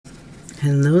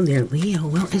Hello there, Leo.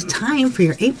 Well, it's time for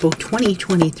your April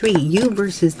 2023 you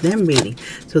versus them reading.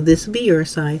 So this will be your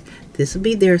side, this will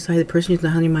be their side, the person who's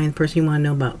not on your mind, the person you want to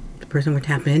know about, the person we're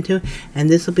tapping into, and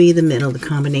this will be the middle, the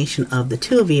combination of the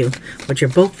two of you, what you're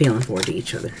both feeling for to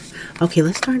each other. Okay,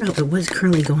 let's start out with what's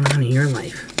currently going on in your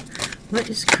life. What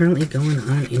is currently going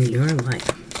on in your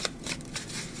life?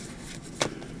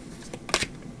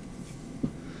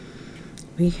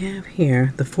 We have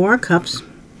here the Four of Cups,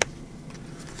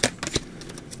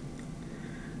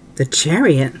 the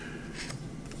Chariot,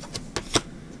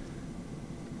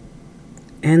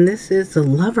 and this is the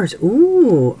Lovers.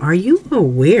 Ooh, are you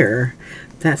aware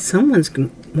that someone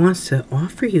wants to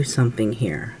offer you something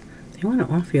here? They want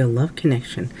to offer you a love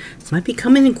connection. It might be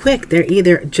coming in quick. They're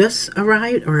either just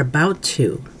arrived or about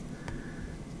to.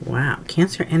 Wow,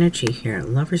 Cancer energy here.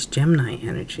 Lovers, Gemini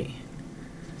energy.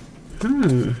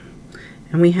 And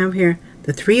we have here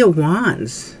the Three of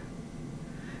Wands.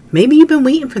 Maybe you've been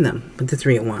waiting for them with the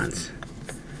Three of Wands.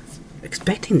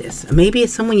 Expecting this. Maybe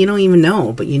it's someone you don't even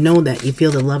know, but you know that you feel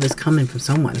the love is coming from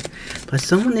someone. But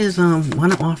someone is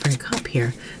want to offer a cup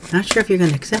here. Not sure if you're going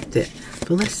to accept it.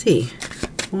 But let's see.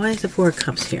 Why is the Four of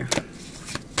Cups here?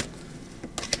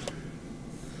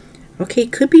 Okay,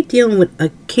 could be dealing with a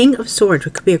King of Swords.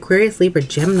 It could be Aquarius, Libra,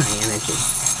 Gemini energy.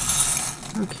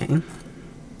 Okay.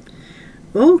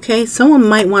 Okay, someone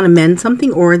might want to mend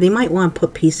something, or they might want to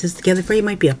put pieces together for you. It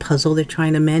might be a puzzle they're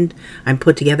trying to mend and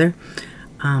put together.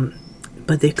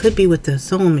 But they could be with the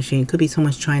sewing machine. It could be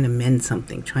someone's trying to mend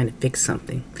something, trying to fix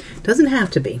something. Doesn't have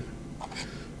to be.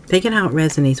 Take it how it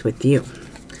resonates with you.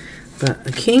 But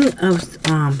a King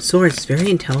of Swords is very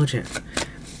intelligent,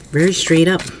 very straight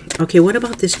up. Okay, what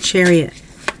about this Chariot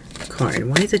card?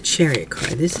 Why is a Chariot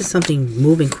card? This is something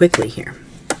moving quickly here.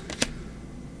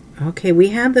 Okay, we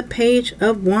have the Page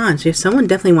of Wands. If someone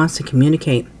definitely wants to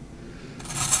communicate,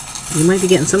 you might be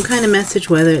getting some kind of message,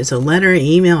 whether it's a letter,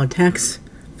 email, a text,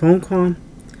 phone call.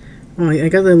 Oh, I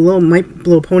got a little My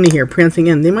Little Pony here prancing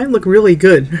in. They might look really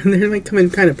good. They might come in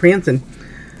kind of prancing.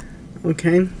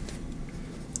 Okay.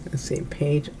 Let's see.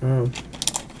 Page of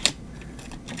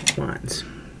Wands.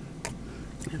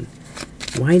 And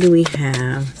why do we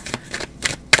have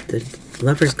the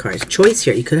Lovers cards? Choice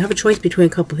here. You could have a choice between a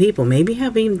couple people. Maybe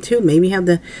have even two. Maybe have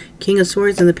the King of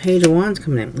Swords and the Page of Wands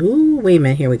coming in. Ooh, wait a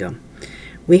minute. Here we go.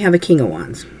 We have a King of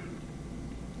Wands.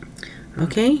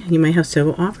 Okay, you might have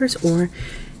several offers, or,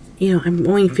 you know, I'm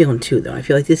only feeling two, though. I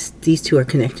feel like these two are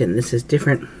connected, and this is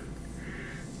different.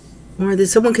 Or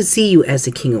someone could see you as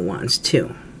the King of Wands,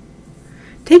 too.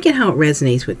 Take it how it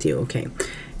resonates with you, okay.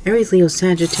 Aries, Leo,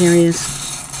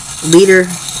 Sagittarius. Leader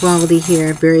quality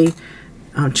here. Very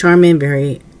charming,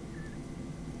 very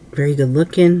good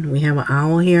looking. We have an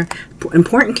owl here.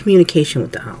 Important communication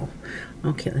with the owl.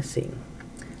 Okay, let's see.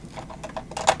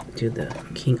 Do the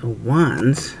King of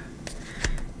Wands.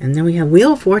 And then we have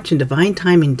Wheel of Fortune, Divine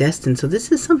Timing, Destined. So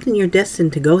this is something you're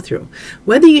destined to go through.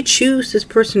 Whether you choose this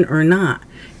person or not,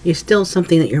 it's still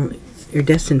something that you're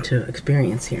destined to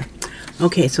experience here.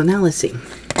 Okay, so now let's see.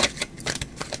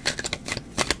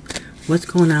 What's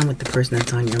going on with the person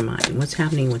that's on your mind? What's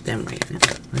happening with them right now?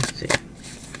 Let's see.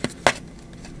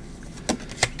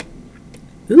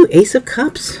 Ooh, Ace of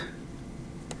Cups.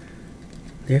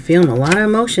 They're feeling a lot of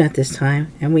emotion at this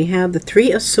time. And we have the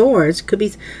Three of Swords. Could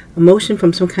be emotion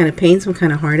from some kind of pain, some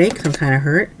kind of heartache, some kind of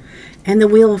hurt. And the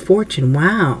Wheel of Fortune.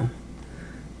 Wow.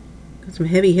 Got some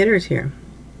heavy hitters here.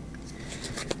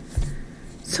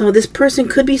 So this person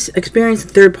could be experiencing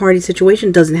a third-party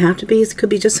situation. Doesn't have to be. It could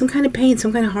be just some kind of pain,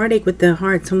 some kind of heartache with the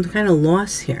heart, some kind of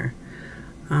loss here.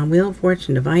 Wheel of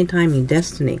Fortune, Divine Timing,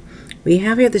 Destiny. We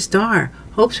have here the Star.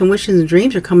 Hopes and wishes and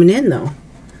dreams are coming in, though.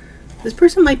 This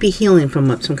person might be healing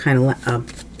from some kind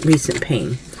of recent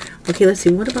pain. Okay, let's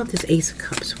see. What about this Ace of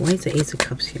Cups? Why is the Ace of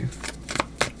Cups here?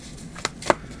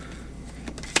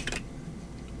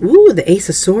 Ooh, the Ace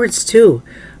of Swords, too.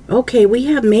 Okay, we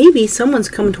have maybe someone's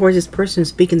coming towards this person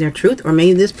speaking their truth, or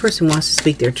maybe this person wants to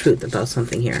speak their truth about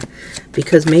something here.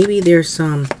 Because maybe there's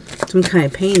some kind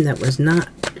of pain that was not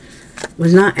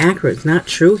accurate. It's not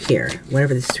true here,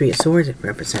 whatever this Three of Swords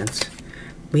represents.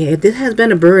 This has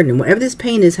been a burden. Whatever this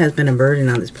pain is has been a burden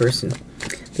on this person.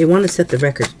 They want to set the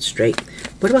record straight.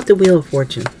 What about the Wheel of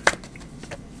Fortune?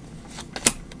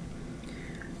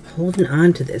 Holding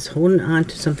on to this. Holding on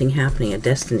to something happening. A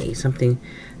destiny. Something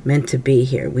meant to be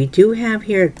here. We do have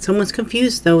here, someone's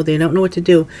confused though. They don't know what to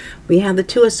do. We have the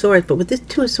Two of Swords. But with this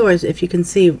Two of Swords, if you can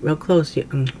see real close, see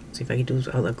if I can do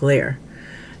a glare.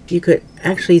 You could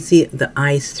actually see the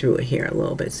eyes through it here a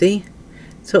little bit. See?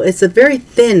 So it's a very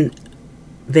thin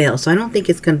veil, so I don't think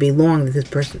it's going to be long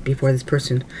that before this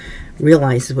person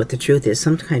realizes what the truth is.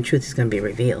 Some kind of truth is going to be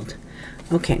revealed.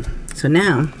 Okay, so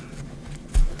now,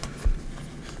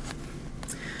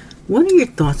 what are your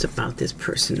thoughts about this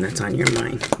person that's on your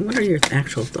mind? What are your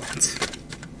actual thoughts?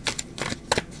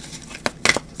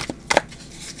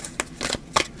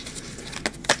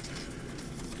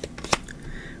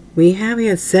 We have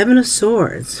here 7 of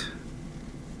Swords.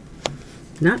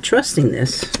 Not trusting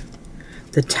this.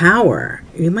 The Tower.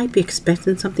 You might be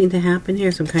expecting something to happen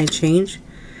here, some kind of change.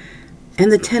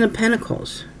 And the 10 of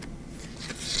Pentacles.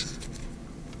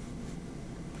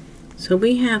 So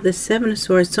we have the 7 of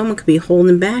Swords. Someone could be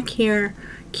holding back here,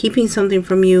 keeping something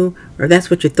from you, or that's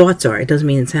what your thoughts are. It doesn't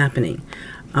mean it's happening.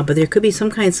 But there could be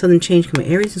some kind of sudden change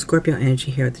coming. Aries and Scorpio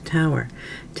energy here at the Tower.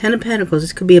 10 of Pentacles.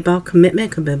 This could be about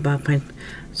commitment. Could be about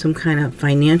some kind of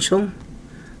financial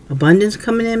abundance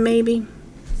coming in, maybe.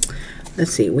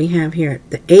 Let's see. We have here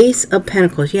the Ace of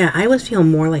Pentacles. Yeah, I always feel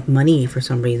more like money for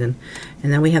some reason.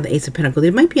 And then we have the Ace of Pentacles.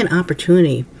 There might be an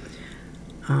opportunity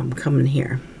coming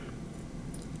here.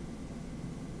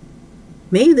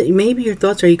 Maybe your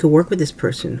thoughts are you could work with this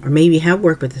person, or maybe you have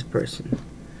worked with this person.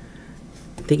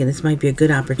 I'm thinking this might be a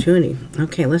good opportunity.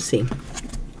 Okay, let's see.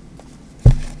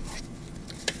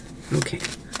 Okay,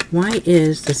 why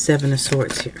is the 7 of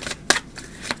Swords here?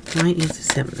 Why is the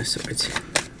 7 of Swords here?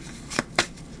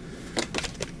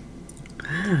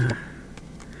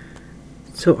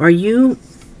 So are you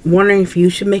wondering if you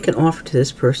should make an offer to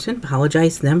this person,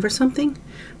 apologize to them for something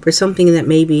that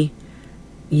maybe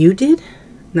you did?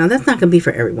 Now that's not going to be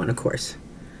for everyone, of course.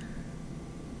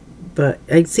 But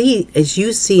I see, as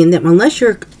you see in them, unless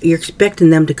you're expecting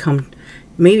them to come,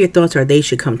 maybe your thoughts are they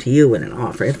should come to you with an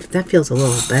offer. If that feels a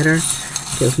little better,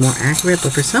 feels more accurate.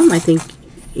 But for some, I think,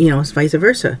 you know, it's vice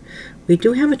versa. We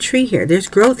do have a tree here. There's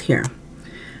growth here.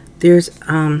 There's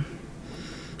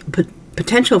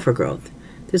potential for growth.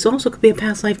 There's also could be a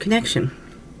past life connection.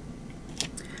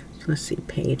 So let's see,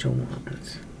 Page of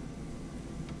Wands.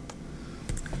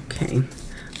 Okay.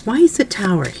 Why is the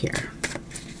Tower here?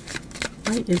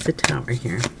 Why is the Tower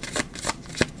here?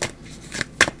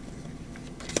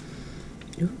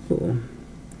 Ooh.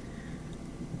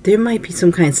 There might be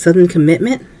some kind of sudden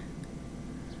commitment.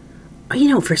 Oh, you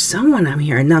know, for someone I'm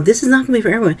hearing. Now, this is not going to be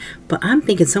for everyone, but I'm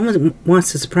thinking someone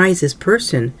wants to surprise this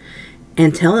person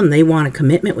and tell them they want a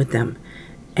commitment with them.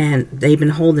 And they've been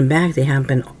holding back. They haven't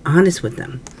been honest with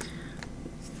them.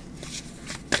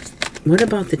 What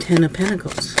about the 10 of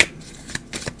Pentacles?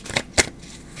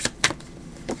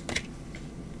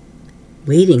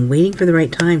 Waiting for the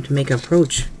right time to make an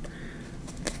approach.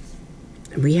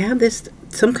 We have this,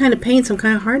 some kind of pain, some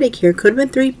kind of heartache here. Could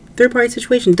have been third-party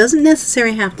situation. Doesn't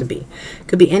necessarily have to be.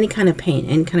 Could be any kind of pain,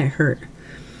 any kind of hurt.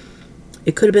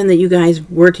 It could have been that you guys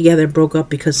were together, broke up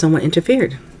because someone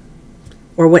interfered.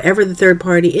 Or whatever the third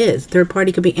party is. Third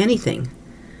party could be anything.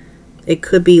 It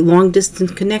could be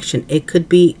long-distance connection. It could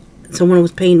be someone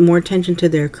was paying more attention to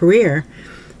their career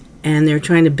and they're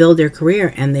trying to build their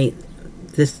career, and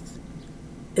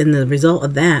in the result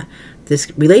of that, this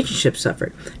relationship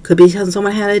suffered. Could be because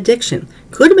someone had an addiction.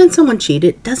 Could have been someone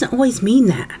cheated. Doesn't always mean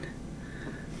that.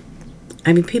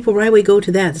 I mean, people right away go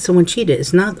to that someone cheated.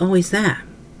 It's not always that.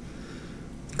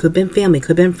 Could have been family.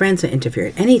 Could have been friends that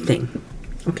interfered. Anything.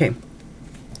 Okay.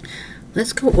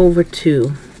 Let's go over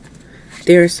to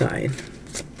their side.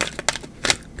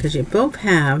 Because you both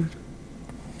have...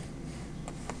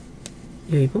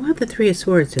 you both have the 3 of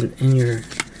Swords in your...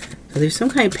 So there's some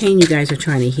kind of pain you guys are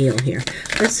trying to heal here.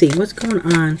 Let's see what's going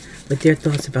on with their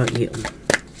thoughts about you.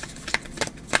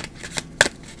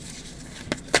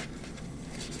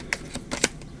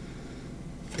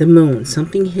 The Moon,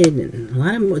 something hidden. A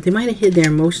lot of they might have hid their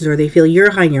emotions, or they feel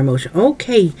you're hiding your emotion.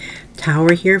 Okay,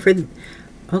 Tower here for.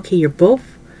 Okay, you're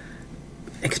both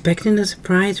expecting a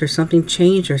surprise, or something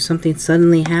changed, or something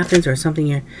suddenly happens, or something.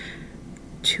 You're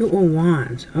 2 of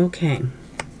Wands. Okay.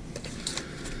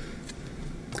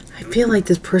 I feel like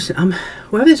this person,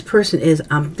 whoever this person is,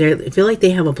 I feel like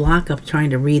they have a block up trying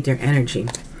to read their energy.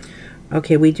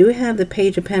 Okay, we do have the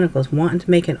Page of Pentacles wanting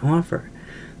to make an offer.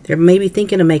 They're maybe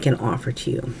thinking of making an offer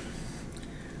to you.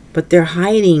 But they're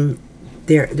hiding,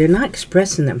 they're not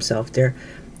expressing themselves. They're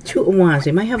 2 of Wands.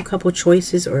 They might have a couple of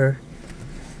choices, or,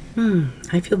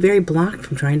 I feel very blocked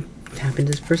from trying to tap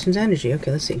into this person's energy.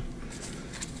 Okay, let's see.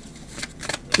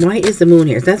 Why is the Moon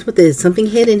here? That's what there is. Something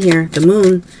hidden here. The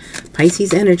Moon,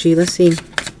 Pisces energy. Let's see.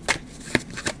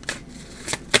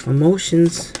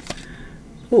 Emotions.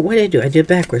 Oh, what did I do? I did it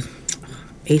backwards.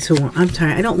 Ace of Wands. I'm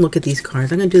tired. I don't look at these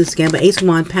cards. I'm going to do this again. But Ace of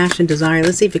Wands, passion, desire.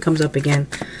 Let's see if it comes up again.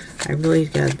 I really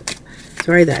got...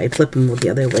 Sorry that I flip them the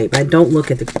other way. But I don't look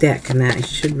at the deck. And that I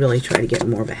should really try to get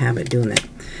more of a habit doing that.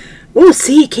 Oh,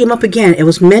 see, it came up again. It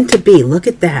was meant to be. Look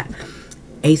at that.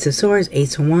 Ace of Swords,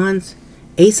 Ace of Wands,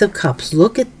 Ace of Cups.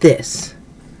 Look at this.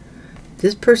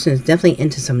 This person is definitely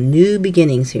into some new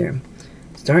beginnings here.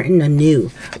 Starting anew.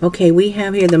 Okay, we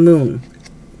have here the Moon.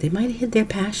 They might have hid their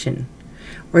passion.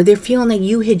 Or they're feeling that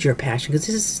you hid your passion. Because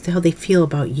this is how they feel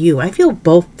about you. I feel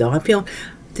both, though. I feel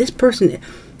this person...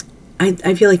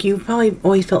 I feel like you probably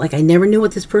always felt like I never knew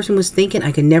what this person was thinking.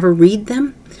 I could never read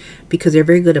them. Because they're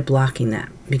very good at blocking that.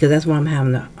 Because that's why I'm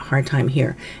having a hard time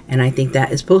here. And I think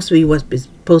that is supposed to be what's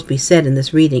supposed to be said in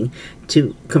this reading.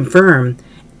 To confirm,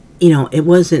 you know, it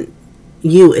wasn't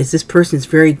you. It's this person is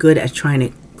very good at trying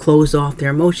to close off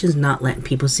their emotions. Not letting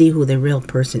people see who the real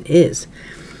person is.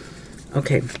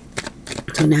 Okay.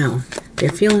 So now,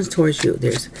 their feelings towards you.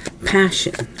 There's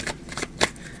passion.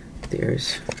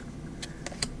 There's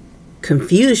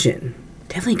confusion.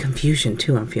 Definitely confusion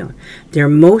too, I'm feeling. Their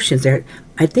emotions,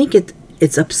 I think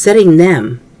it's upsetting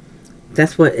them.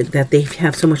 That's that they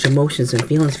have so much emotions and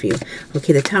feelings for you.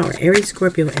 Okay, the Tower. Aries,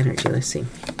 Scorpio energy. Let's see.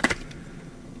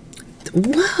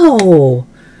 Whoa!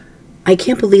 I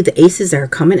can't believe the aces that are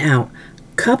coming out.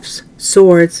 Cups,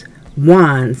 Swords,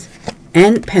 Wands,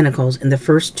 and Pentacles in the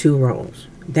first 2 rows.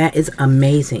 That is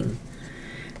amazing.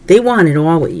 They want it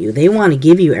all with you. They want to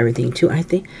give you everything too. I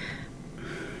think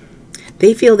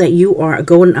they feel that you are a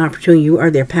golden opportunity. You are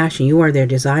their passion. You are their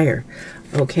desire.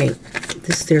 Okay,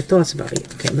 this is their thoughts about you.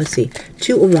 Okay, let's see.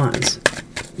 2 of Wands.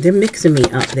 They're mixing me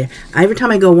up there. Every time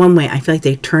I go one way, I feel like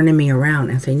they're turning me around.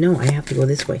 And I say, no, I have to go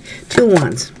this way. 2 of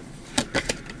Wands.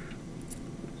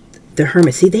 The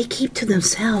Hermit. See, they keep to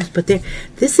themselves, but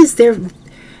this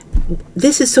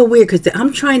is so weird because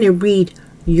I'm trying to read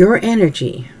your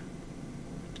energy,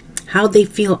 how they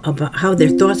feel about, how their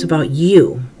thoughts about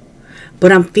you,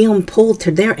 but I'm feeling pulled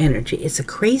to their energy. It's the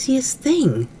craziest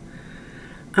thing.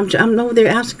 I'm over there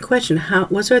asking a question.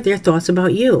 What's their thoughts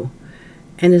about you?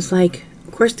 And it's like,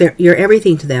 of course, you're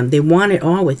everything to them. They want it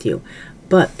all with you,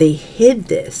 but they hid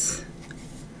this.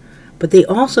 But they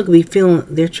also could be feeling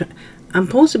I'm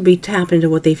supposed to be tapping into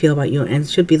what they feel about you, and it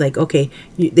should be like, okay,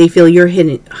 they feel you're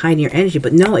hiding your energy,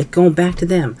 but no, it's going back to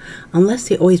them. Unless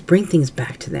they always bring things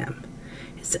back to them.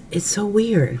 It's so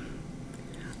weird.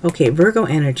 Okay, Virgo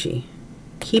energy.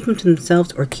 Keep them to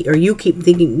themselves, or you keep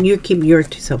thinking you keep yours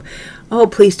to yourself. Oh,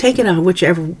 please take it out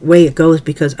whichever way it goes,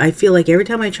 because I feel like every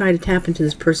time I try to tap into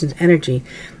this person's energy,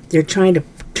 they're trying to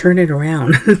turn it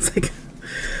around. It's like,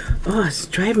 oh, it's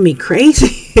driving me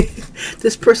crazy.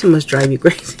 This person must drive you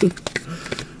crazy.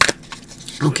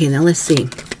 Okay, now let's see.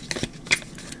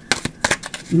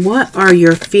 What are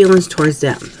your feelings towards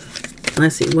them?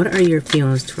 Let's see. What are your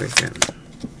feelings towards them?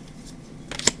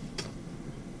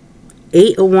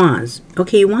 8 of Wands.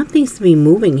 Okay, you want things to be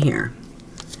moving here.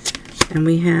 And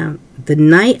we have the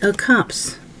Knight of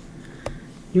Cups.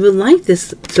 You would like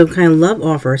this some kind of love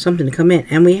offer or something to come in.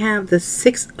 And we have the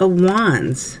 6 of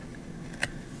Wands.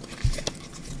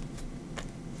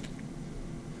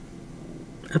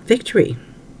 A victory.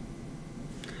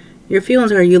 Your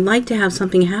feelings are you'd like to have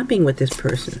something happening with this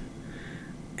person.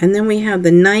 And then we have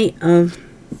the Knight of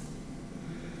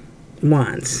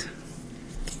Wands.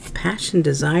 Passion,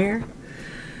 desire.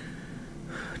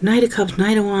 Knight of Cups,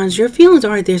 Knight of Wands. Your feelings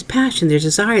are there's passion, there's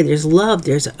desire, there's love,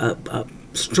 there's a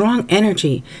strong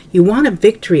energy. You want a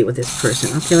victory with this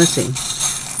person. Okay, let's see.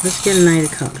 Let's get a Knight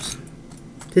of Cups.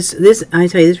 This I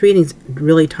tell you, this reading's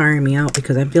really tiring me out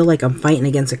because I feel like I'm fighting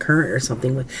against a current or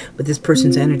something with this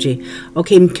person's energy.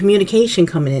 Okay, communication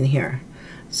coming in here.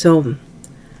 So,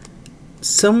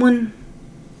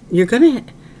 you're gonna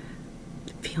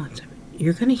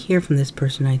hear from this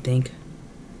person, I think.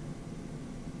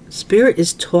 Spirit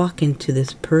is talking to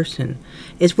this person.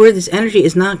 It's where this energy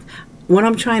is not, what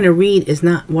I'm trying to read is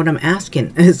not what I'm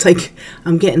asking. It's like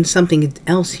I'm getting something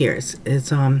else here.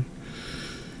 It's I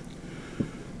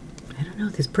don't know,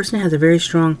 this person has a very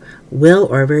strong will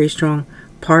or a very strong,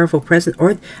 powerful presence.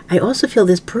 Or I also feel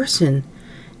this person,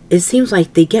 it seems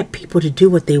like they get people to do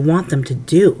what they want them to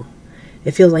do.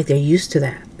 It feels like they're used to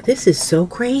that. This is so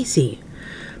crazy.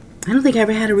 I don't think I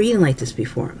ever had a reading like this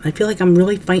before. I feel like I'm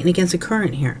really fighting against a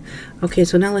current here. Okay,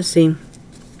 so now let's see.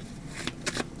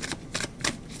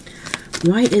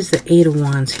 Why is the 8 of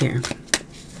Wands here?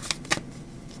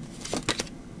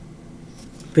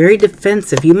 Very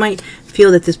defensive. You might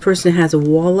feel that this person has a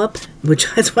wall up, which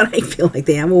is what I feel like.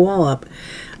 They have a wall up.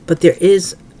 But there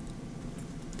is...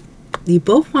 You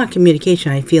both want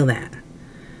communication, I feel that.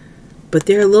 But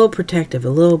they're a little protective, a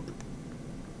little...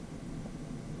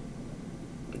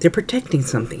 They're protecting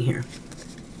something here.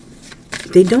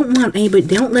 They don't want anybody.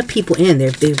 They don't let people in.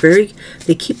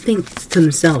 They keep things to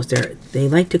themselves. They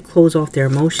like to close off their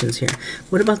emotions here.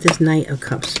 What about this Knight of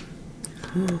Cups?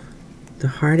 Oh, the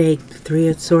heartache. The 3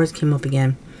 of Swords came up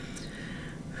again.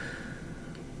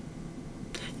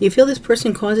 You feel this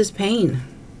person causes pain.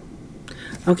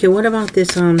 Okay, what about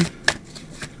this,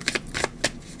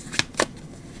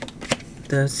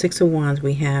 the Six of Wands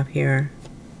we have here?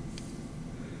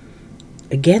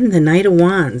 Again, the Knight of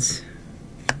Wands.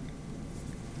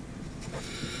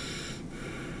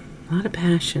 A lot of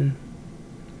passion.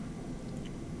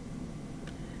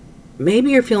 Maybe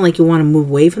you're feeling like you want to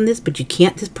move away from this, but you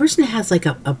can't. This person has like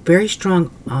a very strong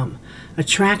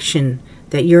attraction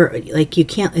that you're like, you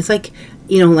can't. It's like,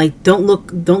 you know, like don't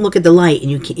look at the light,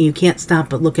 and you can't stop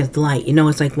but look at the light. You know,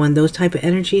 it's like one of those type of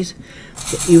energies.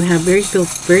 You have very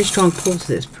strong pull to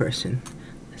this person.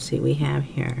 Let's see, we have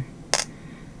here.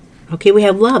 Okay, we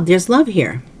have love. There's love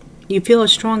here. You feel a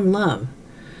strong love.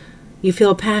 You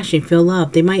feel passion, you feel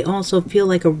love. They might also feel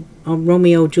like a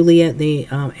Romeo, Juliet. The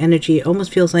energy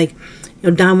almost feels like, you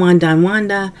know, Don Juan, Don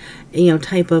Wanda, you know,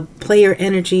 type of player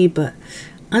energy, but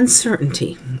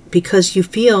uncertainty, because you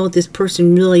feel this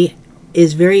person really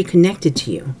is very connected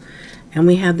to you. And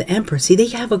we have the Empress. See, they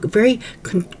have a very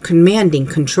commanding,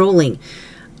 controlling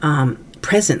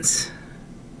presence.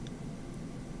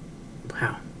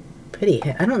 Wow, pity.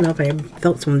 I don't know if I ever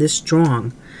felt someone this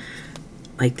strong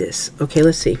like this. Okay,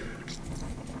 let's see.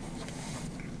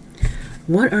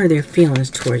 What are their feelings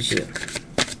towards you?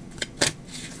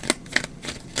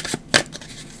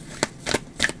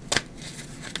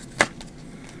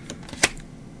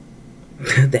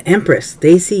 The Empress.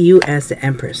 They see you as the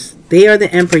Empress. They are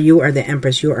the Emperor. You are the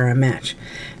Empress. You are a match.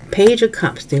 Page of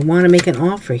Cups. They want to make an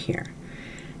offer here.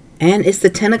 And it's the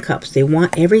Ten of Cups. They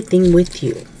want everything with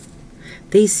you.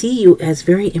 They see you as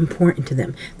very important to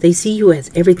them. They see you as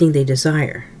everything they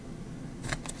desire.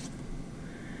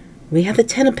 We have the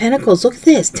Ten of Pentacles. Look at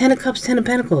this. Ten of Cups, Ten of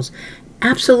Pentacles.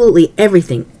 Absolutely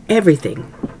everything.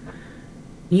 Everything.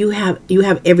 You have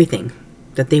everything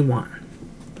that they want.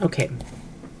 Okay.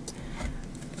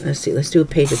 Let's see. Let's do a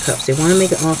Page of Cups. They want to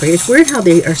make an offer. It's weird how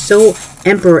they are so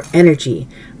Emperor energy,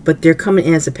 but they're coming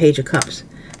in as a Page of Cups.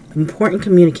 Important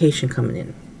communication coming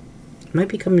in. Might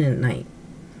be coming in at night.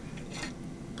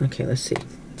 Okay, let's see.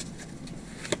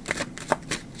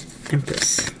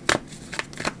 Empress.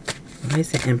 Why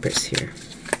is the Empress here?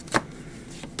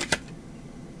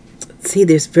 See,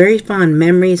 there's very fond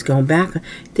memories going back.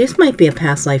 This might be a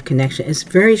past life connection. It's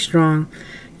very strong.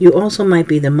 You also might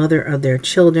be the mother of their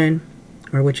children,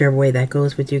 or whichever way that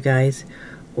goes with you guys,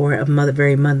 or a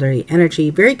very motherly energy,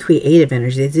 very creative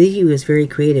energy. They see you as very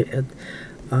creative.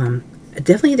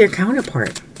 Definitely their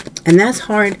counterpart. And that's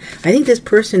hard. I think this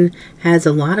person has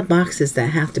a lot of boxes that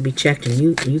have to be checked, and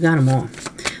you got them all.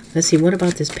 Let's see, what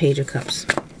about this Page of Cups?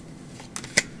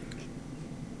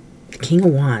 King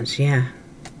of Wands, yeah.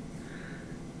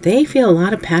 They feel a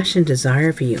lot of passion and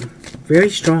desire for you. Very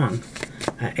strong.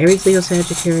 Aries, Leo,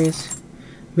 Sagittarius.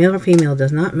 Male or female,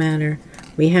 does not matter.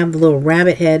 We have the little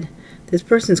rabbit head. This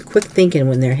person's quick thinking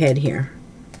when they're head here.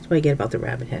 That's what I get about the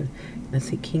rabbit head. Let's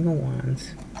see, King of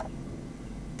Wands.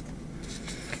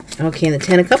 Okay, and the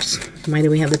Ten of Cups. Why do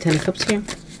we have the Ten of Cups here?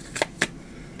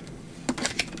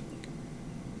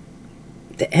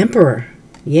 The Emperor.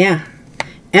 Yeah.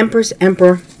 Empress,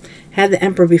 Emperor. Had the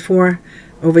Emperor before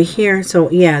over here.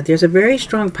 So, yeah, there's a very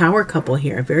strong power couple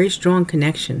here. A very strong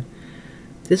connection.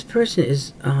 This person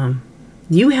is...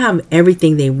 you have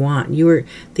everything they want.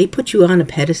 They put you on a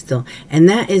pedestal. And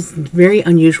that is very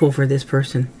unusual for this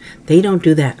person. They don't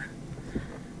do that.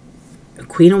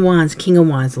 Queen of Wands, King of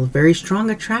Wands. A very strong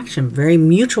attraction. Very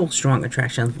mutual strong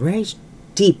attraction. Very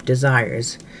deep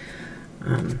desires.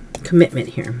 Commitment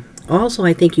here. Also,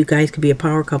 I think you guys could be a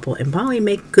power couple and probably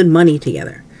make good money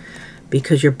together.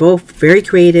 Because you're both very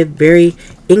creative, very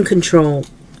in control,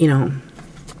 you know.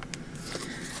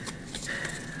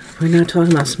 We're not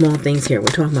talking about small things here. We're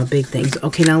talking about big things.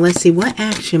 Okay, now let's see. What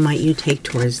action might you take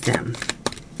towards them?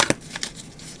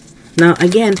 Now,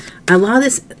 again, a lot of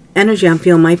this energy I'm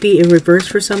feeling might be in reverse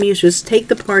for some of you. Just take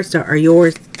the parts that are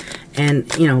yours. And,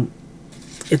 you know,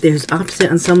 if there's opposite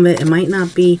on some of it, it might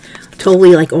not be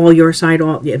totally like all your side.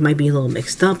 It might be a little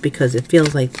mixed up because it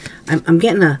feels like I'm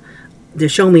getting a... They're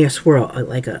showing me a swirl,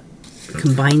 like a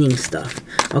combining stuff.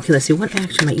 Okay, let's see. What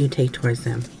action might you take towards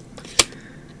them?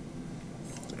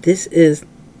 This is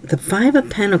the Five of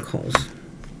Pentacles.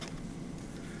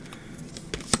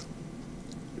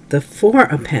 The Four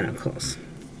of Pentacles.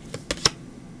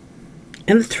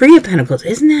 And the Three of Pentacles.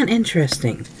 Isn't that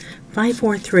interesting? 5,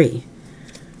 4, 3.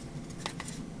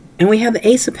 And we have the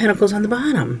Ace of Pentacles on the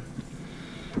bottom.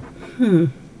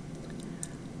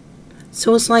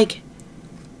 So it's like...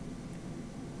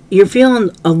 You're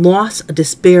feeling a loss, a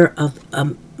despair of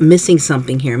missing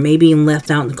something here, maybe being left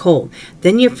out in the cold.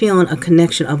 Then you're feeling a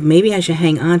connection of maybe I should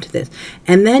hang on to this.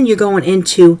 And then you're going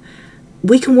into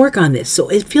we can work on this. So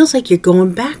it feels like you're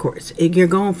going backwards. You're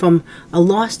going from a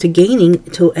loss to gaining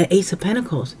to an Ace of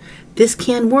Pentacles. This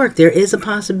can work. There is a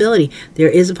possibility. There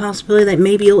is a possibility that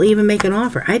maybe you'll even make an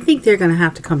offer. I think they're going to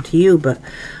have to come to you, but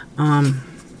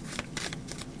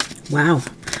wow.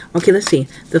 Okay, let's see.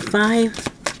 The 5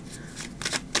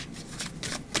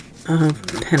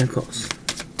 of Pentacles.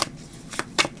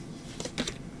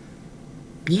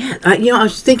 Yeah, you know, I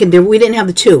was thinking we didn't have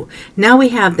the 2. Now we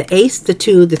have the Ace, the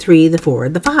 2, the 3, the 4,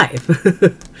 the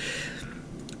 5.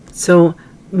 So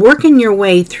working your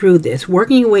way through this,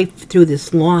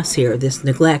 loss here, this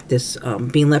neglect, this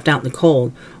being left out in the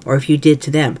cold, or if you did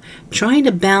to them, trying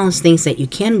to balance things that you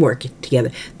can work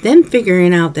together, then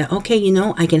figuring out that, okay, you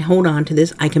know, I can hold on to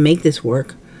this, I can make this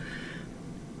work.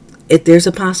 If there's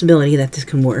a possibility that this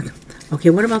can work. Okay,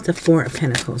 what about the 4 of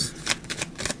Pentacles?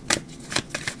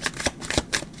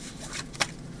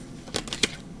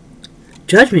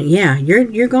 Judgment, yeah,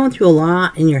 you're going through a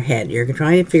lot in your head. You're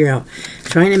trying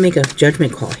to make a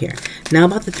judgment call here. Now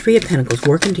about the 3 of Pentacles,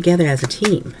 working together as a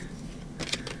team.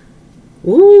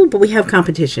 Ooh, but we have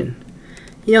competition.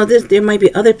 You know, there might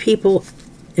be other people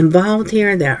involved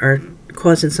here that are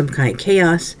causing some kind of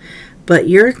chaos. But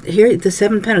you're here, the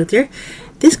 7 of Pentacles.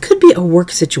 This could be a work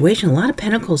situation. A lot of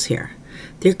Pentacles here.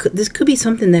 This could be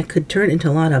something that could turn into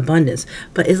a lot of abundance.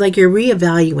 But it's like you're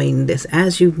reevaluating this.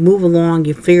 As you move along,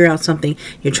 you figure out something.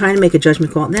 You're trying to make a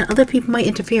judgment call. And then other people might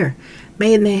interfere.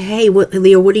 Hey,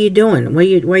 Leo, what are you doing? Why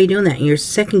are you doing that? And you're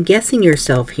second guessing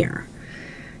yourself here.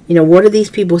 You know, what are these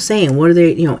people saying? What are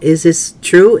they, you know, is this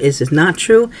true? Is this not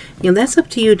true? You know, that's up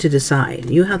to you to decide.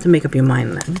 You have to make up your mind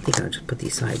on that. I think I'll just put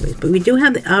these sideways. But we do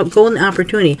have the golden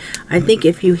opportunity. I think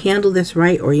if you handle this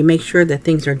right, or you make sure that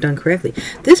things are done correctly.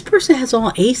 This person has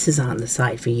all aces on the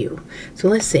side for you. So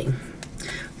let's see.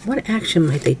 What action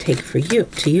might they take for you,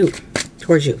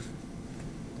 towards you?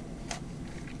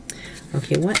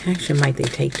 Okay, what action might they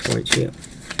take towards you?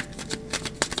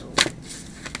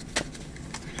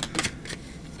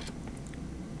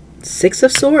 Six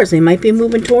of Swords. They might be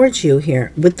moving towards you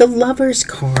here with the Lovers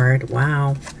card.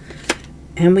 Wow.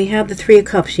 And we have the 3 of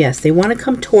Cups. Yes, they want to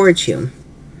come towards you.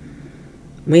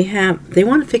 They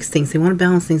want to fix things. They want to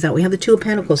balance things out. We have the 2 of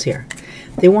Pentacles here.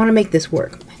 They want to make this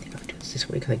work. I think I'll do this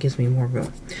way because that gives me more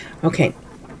room. Okay.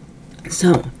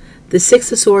 So, the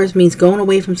 6 of Swords means going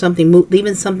away from something,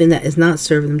 leaving something that is not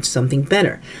serving them to something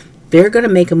better. They're going to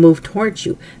make a move towards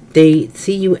you. They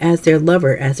see you as their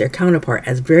lover, as their counterpart,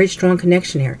 as very strong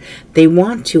connection here. They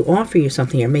want to offer you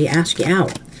something here, may ask you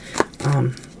out.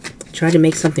 Try to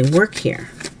make something work here.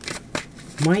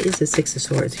 Why is the 6 of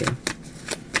Swords here?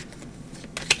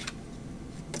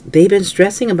 They've been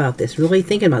stressing about this, really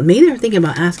thinking about it. Maybe they're thinking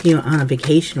about asking you on a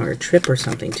vacation or a trip or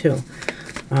something too.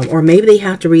 Or maybe they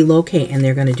have to relocate and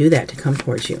they're going to do that to come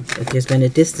towards you if there's been a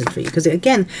distance for you. Because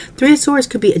again, 3 of Swords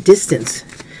could be a distance.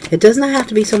 It does not have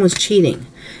to be someone's cheating.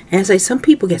 And it's like some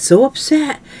people get so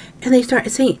upset and they start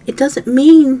saying, it doesn't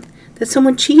mean that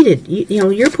someone cheated. You know,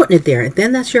 you're putting it there.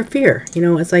 Then that's your fear. You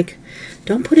know, it's like,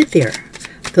 don't put it there.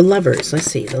 The Lovers. Let's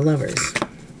see, the Lovers.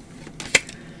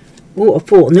 Ooh, a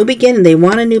Fool. New beginning. They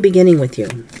want a new beginning with you.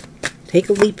 Take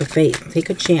a leap of faith. Take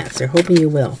a chance. They're hoping you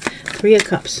will. 3 of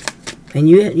Cups. And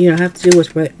you have to do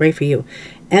what's right for you.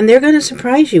 And they're going to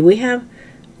surprise you. We have,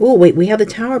 oh, wait, we have the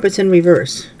Tower, but it's in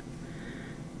reverse.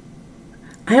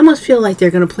 I almost feel like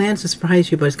they're going to plan to surprise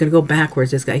you, but it's going to go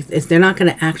backwards. They're not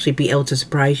going to actually be able to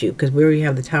surprise you because we already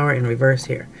have the Tower in reverse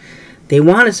here. They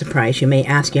want to surprise you, may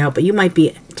ask you out, but you might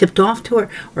be tipped off to it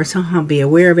or somehow be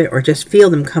aware of it or just feel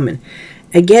them coming.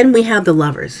 Again, we have the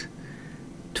Lovers.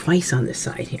 Twice on this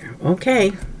side here.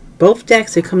 Okay. Both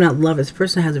decks are coming out Lovers. This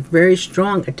person has a very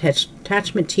strong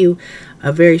attachment to you,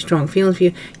 a very strong feeling for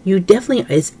you. You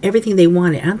definitely is everything they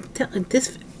wanted.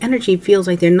 This energy feels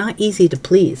like they're not easy to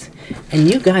please. And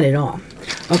you got it all.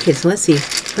 Okay, so let's see.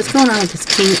 What's going on with this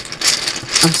King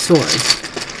of Swords?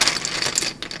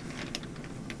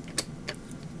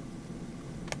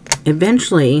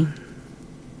 Eventually,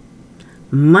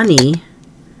 money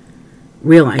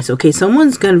realize. Okay,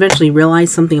 someone's going to eventually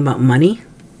realize something about money.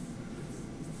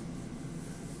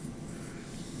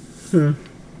 Don't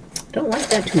like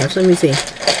that too much. Let me see.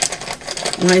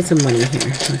 Why is some money here?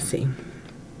 Let's see.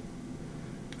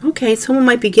 Okay, someone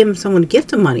might be giving someone a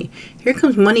gift of money. Here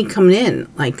comes money coming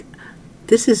in. Like,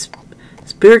 this is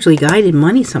spiritually guided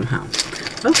money somehow.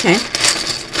 Okay.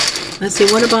 Let's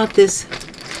see. What about this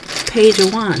Page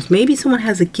of Wands? Maybe someone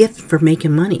has a gift for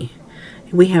making money.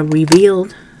 We have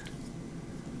revealed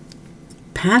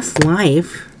past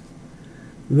life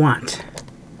want.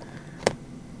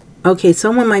 Okay,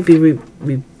 someone might be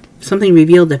something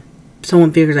revealed that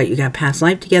someone figures out you got past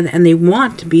life together and they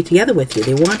want to be together with you.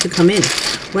 They want to come in.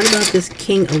 What about this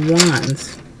King of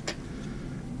Wands?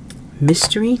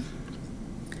 Mystery,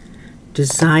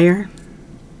 desire,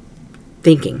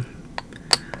 thinking.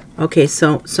 Okay,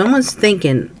 so someone's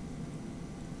thinking,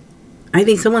 I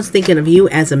think someone's thinking of you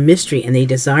as a mystery, and they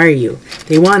desire you.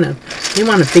 They wanna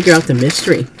figure out the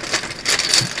mystery.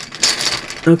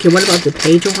 Okay, what about the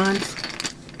Page of Wands?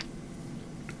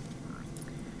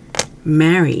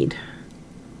 Married,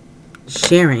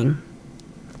 sharing,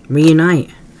 reunite.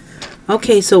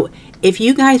 Okay, so if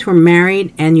you guys were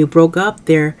married and you broke up,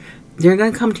 they're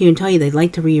going to come to you and tell you they'd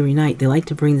like to reunite. They like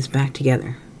to bring this back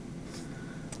together.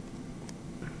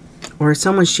 Or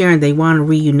someone's sharing they want to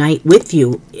reunite with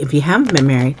you if you haven't been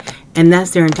married, and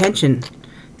that's their intention,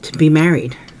 to be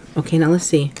married. Okay, now let's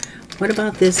see. What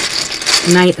about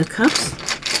this Knight of Cups?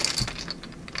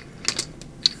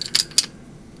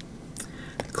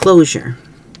 Closure,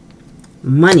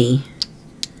 money,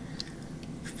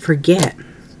 forget,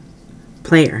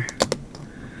 player.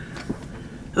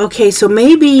 Okay, so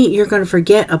maybe you're going to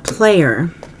forget a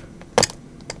player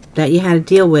that you had to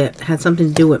deal with, had something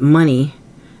to do with money,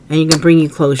 and you can bring you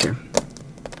closure.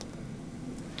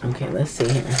 Okay, let's see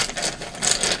here.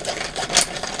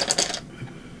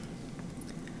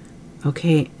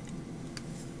 Okay.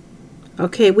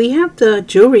 Okay, we have the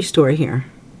jewelry store here.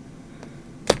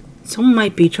 Someone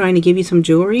might be trying to give you some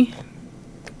jewelry.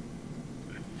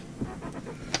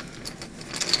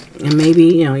 And maybe,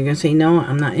 you know, you're going to say, no,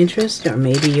 I'm not interested. Or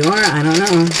maybe you are. I don't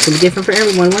know. It's going to be different for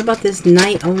everyone. What about this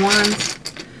Knight of Wands?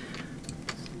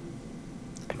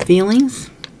 Feelings.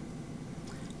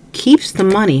 Keeps the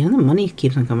money. And the money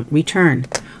keeps on coming. Return.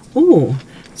 Ooh.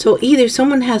 So either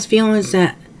someone has feelings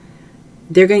that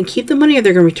they're going to keep the money, or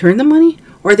they're going to return the money,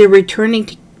 or they're returning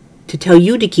to tell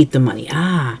you to keep the money.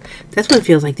 Ah, that's what it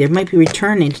feels like. They might be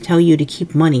returning to tell you to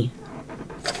keep money.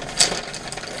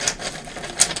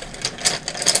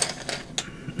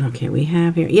 Okay, we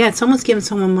have here. Yeah, someone's giving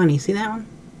someone money. See that one?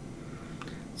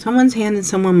 Someone's handing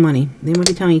someone money. They might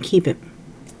be telling you to keep it.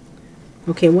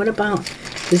 Okay, what about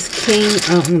this King?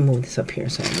 Oh, I'm going to move this up here.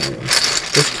 So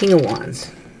this King of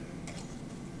Wands.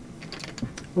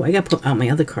 Oh, I got to put out my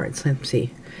other cards. Let's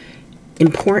see.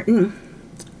 Important.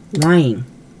 Lying.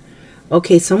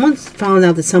 Okay, someone's found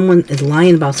out that someone is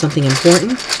lying about something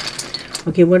important.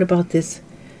 Okay, what about this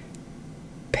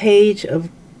Page of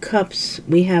Cups?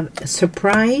 We have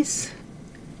surprise,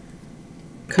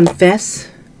 confess,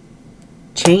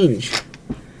 change.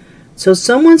 So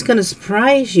someone's going to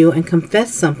surprise you and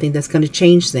confess something that's going to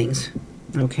change things.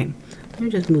 Okay, let me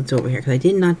just move this over here because I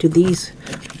did not do these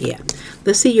yet.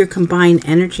 Let's see your combined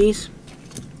energies.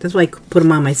 That's why I put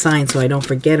them on my sign so I don't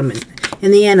forget them.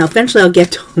 In the end, eventually I'll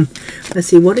get to them. Let's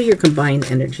see, what are your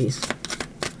combined energies?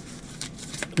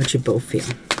 What you both feel.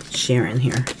 Sharon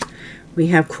here. We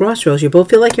have crossroads. You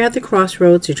both feel like you're at the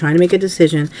crossroads. You're trying to make a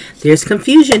decision. There's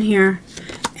confusion here.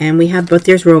 And we have, but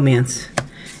there's romance.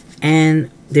 And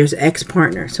there's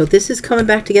ex-partner. So this is coming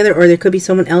back together, or there could be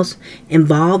someone else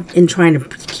involved in trying to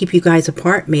keep you guys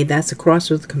apart. Maybe that's the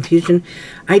crossroads, confusion.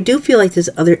 I do feel like there's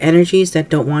other energies that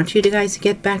don't want you guys to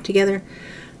get back together.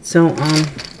 So,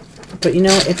 but you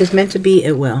know, if it's meant to be,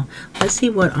 it will. Let's see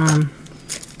what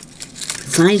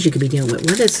signs you could be dealing with.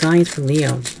 What are signs for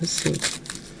Leo? Let's see.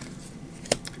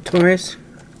 Taurus,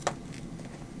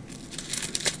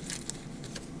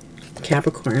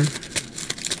 Capricorn,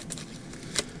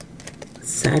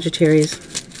 Sagittarius,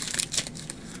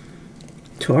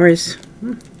 Taurus,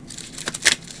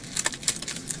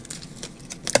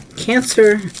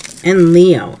 Cancer, and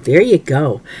Leo. There you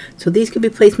go. So these could be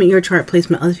placement in your chart,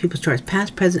 placement other people's charts,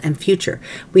 past, present, and future.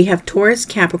 We have Taurus,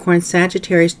 Capricorn,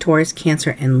 Sagittarius, Taurus,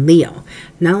 Cancer, and Leo.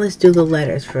 Now let's do the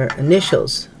letters for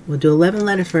initials. We'll do 11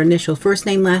 letters for initials, first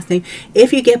name, last name.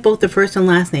 If you get both the first and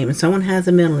last name, and someone has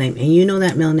a middle name, and you know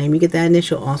that middle name, you get that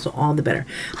initial also, all the better.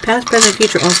 Past, present,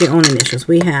 future, also your own initials.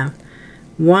 We have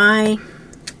Y,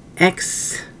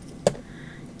 X,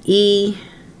 E,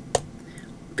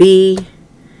 B,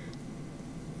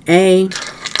 A,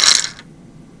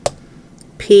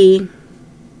 P,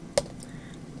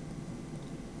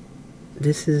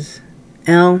 this is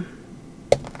L,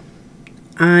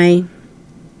 I,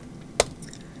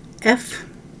 F,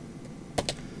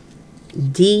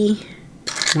 D,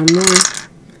 one more,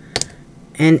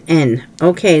 and N.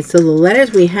 Okay, so the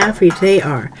letters we have for you today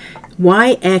are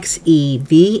Y, X, E,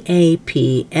 V, A,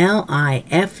 P, L, I,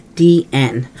 F, D,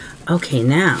 N. Okay,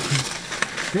 now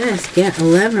let's get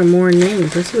 11 or more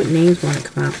names. Let's see what names want to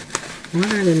come out.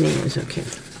 What are the names? Okay.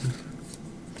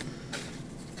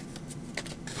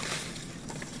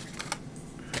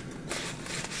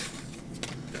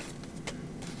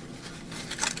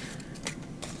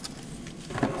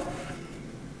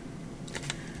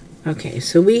 Okay,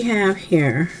 so we have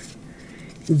here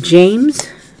James,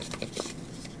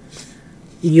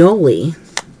 Yoli,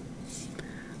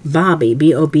 Bobby,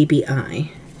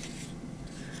 B-O-B-B-I,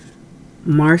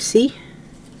 Marcy,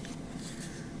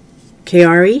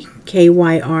 Kyrie,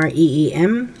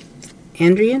 K-Y-R-E-E-M,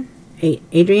 Adrian,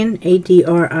 A-D-R-I-E-N-N-E,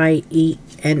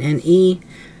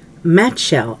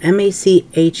 Matchell, M-A-C-H-E-L-L-E,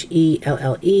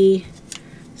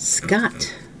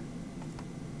 Scott,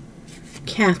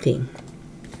 Kathy,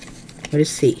 what is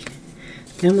C?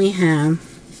 Then we have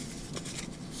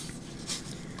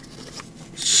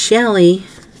Shelly,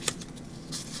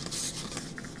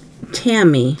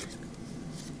 Tammy,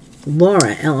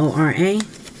 Laura, L-O-R-A,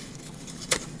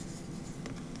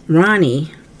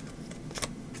 Ronnie,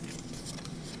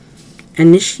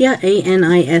 Anisha,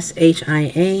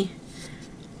 A-N-I-S-H-I-A,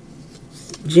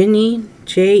 Ginny,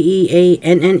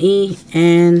 J-E-A-N-N-E,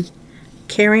 and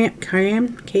Karim,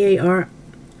 K-A-R-I-M.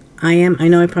 I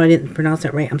know I probably didn't pronounce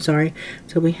that right. I'm sorry.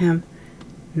 So we have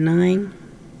 9,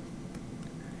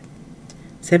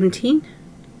 17.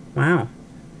 Wow.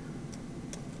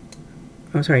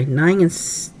 Oh, sorry. 9 and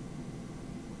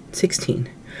 16.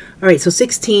 All right. So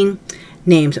 16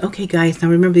 names. Okay, guys. Now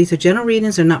remember, these are general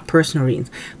readings. They're not personal readings.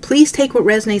 Please take what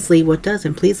resonates, leave what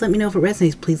doesn't. Please let me know if it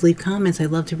resonates. Please leave comments. I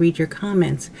love to read your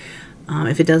comments.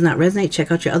 If it does not resonate,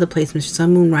 check out your other placements,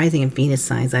 Sun, Moon, Rising, and Venus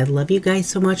signs. I love you guys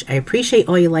so much. I appreciate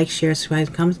all your likes, shares, subscribes,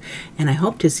 comments, and I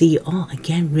hope to see you all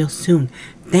again real soon.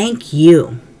 Thank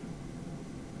you.